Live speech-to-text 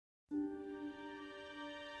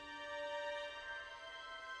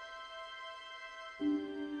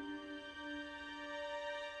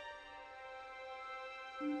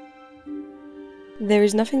There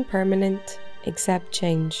is nothing permanent except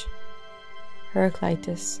change.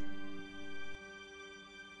 Heraclitus.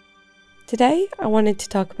 Today, I wanted to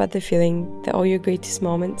talk about the feeling that all your greatest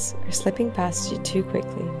moments are slipping past you too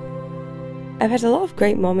quickly. I've had a lot of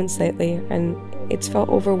great moments lately, and it's felt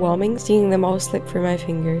overwhelming seeing them all slip through my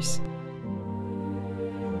fingers.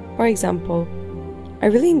 For example, I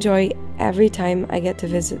really enjoy every time I get to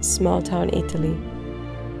visit small town Italy.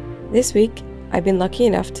 This week, I've been lucky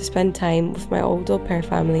enough to spend time with my old au pair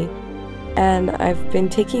family, and I've been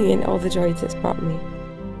taking in all the joys it's brought me.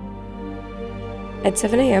 At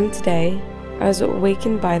 7 AM today, I was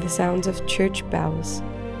awakened by the sounds of church bells.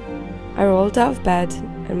 I rolled out of bed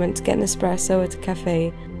and went to get an espresso at a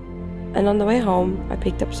cafe, and on the way home, I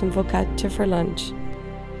picked up some focaccia for lunch,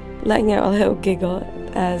 letting out a little giggle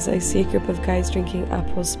as I see a group of guys drinking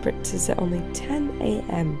apple spritzes at only 10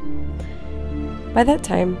 AM. By that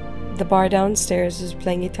time, the bar downstairs was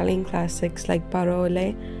playing Italian classics like Parole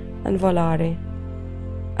and Volare.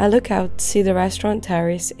 I look out to see the restaurant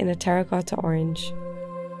terrace in a terracotta orange.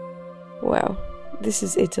 Wow, this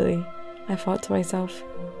is Italy, I thought to myself.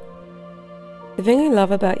 The thing I love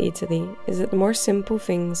about Italy is that the more simple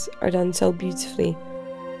things are done so beautifully,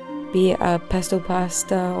 be it a pesto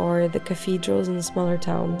pasta or the cathedrals in the smaller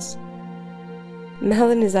towns.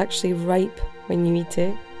 Milan is actually ripe when you eat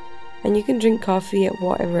it, and you can drink coffee at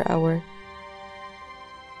whatever hour.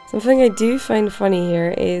 Something I do find funny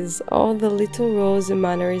here is all the little rules and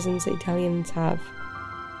mannerisms that Italians have.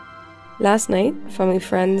 Last night, family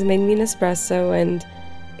friends made me an espresso and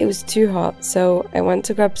it was too hot, so I went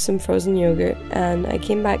to grab some frozen yogurt and I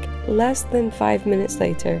came back less than 5 minutes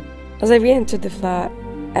later. As I re-entered the flat,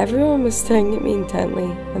 everyone was staring at me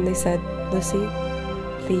intently and they said, "Lucy,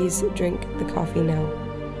 please drink the coffee now."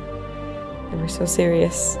 They were so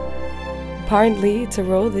serious. Apparently, it's a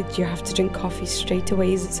rule that you have to drink coffee straight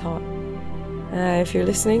away as it's hot. If you're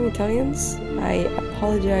listening, Italians, I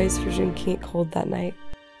apologise for drinking it cold that night.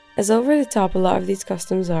 As over the top a lot of these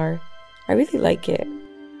customs are, I really like it.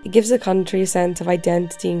 It gives a country a sense of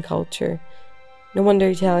identity and culture. No wonder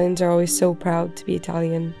Italians are always so proud to be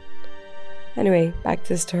Italian. Anyway, back to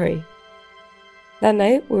the story. That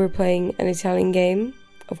night, we were playing an Italian game,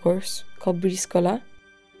 of course, called Briscola.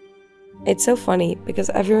 It's so funny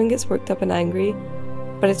because everyone gets worked up and angry,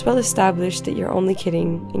 but it's well established that you're only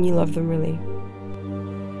kidding and you love them really.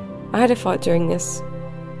 I had a thought during this.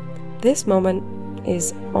 This moment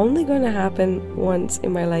is only going to happen once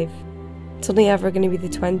in my life. It's only ever going to be the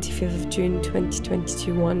 25th of June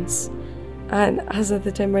 2022 once, and as of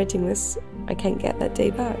the time writing this, I can't get that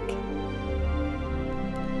day back.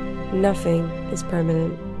 Nothing is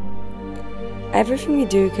permanent. Everything we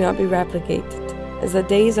do cannot be replicated, as the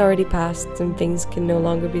day is already past and things can no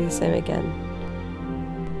longer be the same again.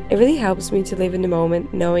 It really helps me to live in the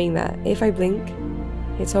moment knowing that if I blink,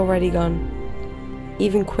 it's already gone.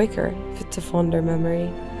 Even quicker if it's a fonder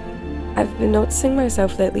memory. I've been noticing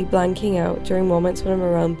myself lately blanking out during moments when I'm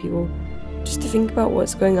around people, just to think about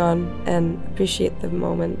what's going on and appreciate the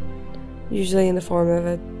moment, usually in the form of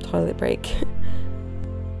a toilet break.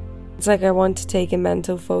 It's like I want to take a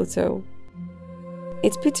mental photo.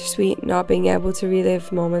 It's bittersweet not being able to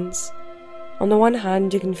relive moments. On the one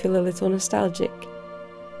hand, you can feel a little nostalgic.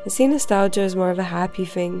 I see nostalgia as more of a happy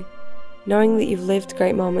thing, knowing that you've lived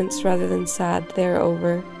great moments rather than sad they're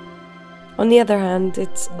over. On the other hand,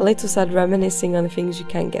 it's a little sad reminiscing on the things you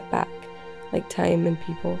can't get back, like time and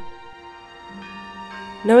people.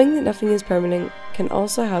 Knowing that nothing is permanent can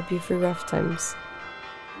also help you through rough times.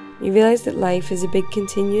 You realise that life is a big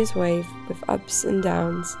continuous wave with ups and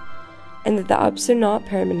downs, and that the ups are not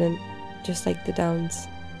permanent, just like the downs.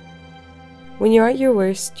 When you're at your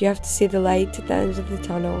worst, you have to see the light at the end of the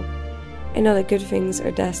tunnel and know that good things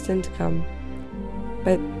are destined to come,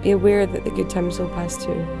 but be aware that the good times will pass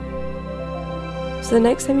too. So the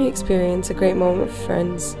next time you experience a great moment with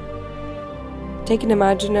friends, take an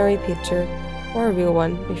imaginary picture, or a real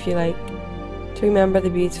one if you like, to remember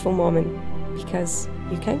the beautiful moment, because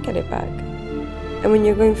you can't get it back. And when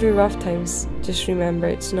you're going through rough times, just remember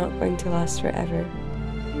it's not going to last forever.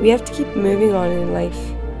 We have to keep moving on in life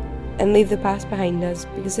and leave the past behind us,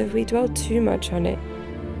 because if we dwell too much on it,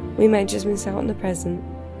 we might just miss out on the present.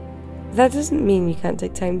 That doesn't mean you can't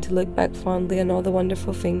take time to look back fondly on all the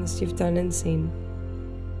wonderful things you've done and seen.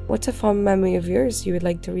 What's a fond memory of yours you would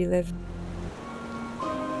like to relive?